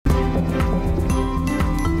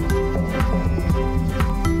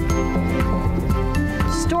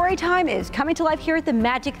time is coming to life here at the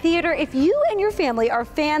Magik Theater. If you and your family are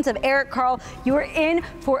fans of Eric Carle, you are in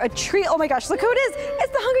for a treat. Oh my gosh, look who it is.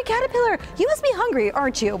 It's the Hungry Caterpillar. You must be hungry,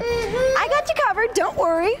 aren't you? I got you covered, don't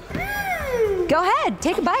worry. Go ahead,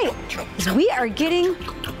 take a bite. We are getting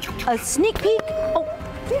a sneak peek. Oh,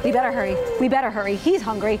 we better hurry. We better hurry. He's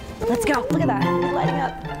hungry. Let's go. Look at that. He's lighting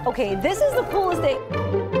up. Okay, this is the coolest thing.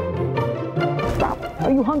 Stop.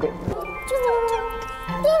 Are you hungry?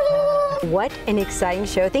 What an exciting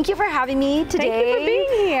show. Thank you for having me today. Thank you for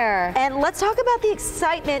being here. And let's talk about the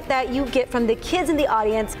excitement that you get from the kids in the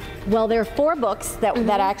audience. Well, there are 4 books that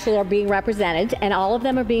actually are being represented, and all of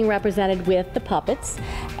them are being represented with the puppets.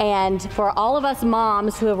 And for all of us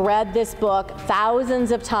moms who have read this book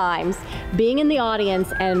thousands of times, being in the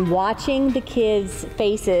audience and watching the kids'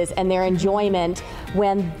 faces and their enjoyment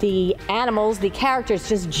when the animals, the characters,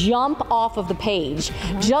 just jump off of the page,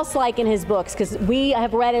 just like in his books, because we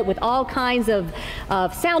have read it with all kinds of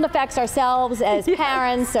sound effects ourselves as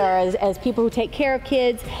parents or as people who take care of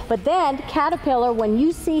kids. But then Caterpillar, when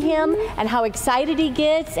you see him and how excited he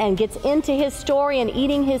gets and gets into his story and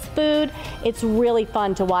eating his food, it's really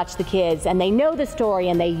fun to watch the kids. And they know the story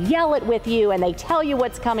and they yell it with you and they tell you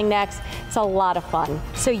what's coming next. It's a lot of fun.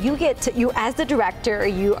 So you get to, you as the director,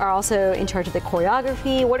 you are also in charge of the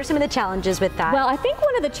choreography. What are some of the challenges with that? Well, I think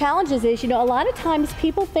one of the challenges is, you know, a lot of times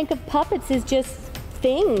people think of puppets as just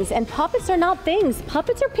things, and puppets are not things.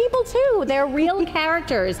 Puppets are people too. They're real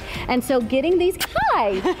characters. And so getting these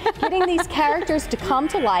characters to come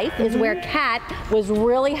to life is where Kat was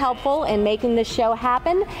really helpful in making this show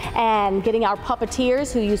happen, and getting our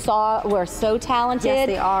puppeteers, who you saw were so talented. Yes,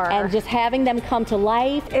 they are. And just having them come to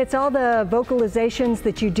life. It's all the vocalizations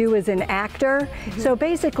that you do as an actor. So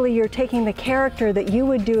basically you're taking the character that you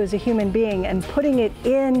would do as a human being and putting it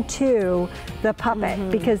into the puppet,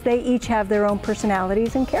 because they each have their own personalities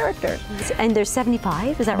and characters. And there's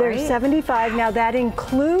 75, is that right? There's 75. Now that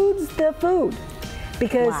includes the food,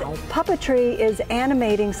 because puppetry is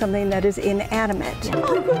animating something that is inanimate.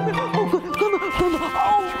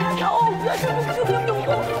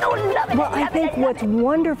 Well, I think what's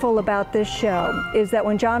wonderful about this show is that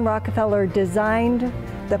when John Rockefeller designed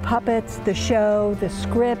the puppets, the show, the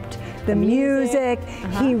script, the music,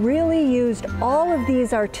 he really used all of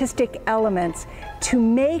these artistic elements to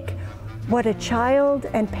make what a child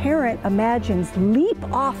and parent imagines leap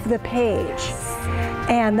off the page.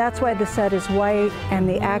 And that's why the set is white, and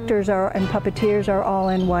the actors and puppeteers are all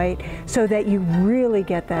in white, so that you really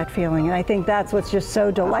get that feeling. And I think that's what's just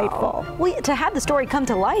so delightful. Well, to have the story come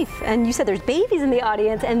to life, and you said there's babies in the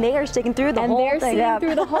audience, and they are sticking through the whole thing. And they're sitting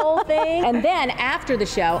through the whole thing. And then after the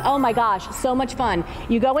show, oh my gosh, so much fun.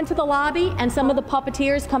 You go into the lobby, and some of the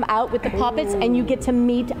puppeteers come out with the puppets, and you get to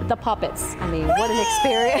meet the puppets. I mean, what an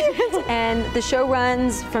experience. And the show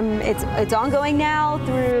runs from, it's ongoing now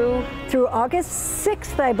through August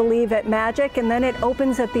 6th, I believe, at Magik, and then it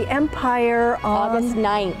opens at the Empire on August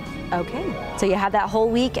 9th. Okay, so you have that whole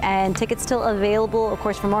week, and tickets still available. Of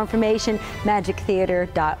course, for more information,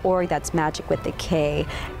 magiktheater.org. That's Magik with the K.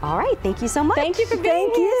 All right, thank you so much. Thank you for being here.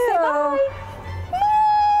 Thank you. Say bye.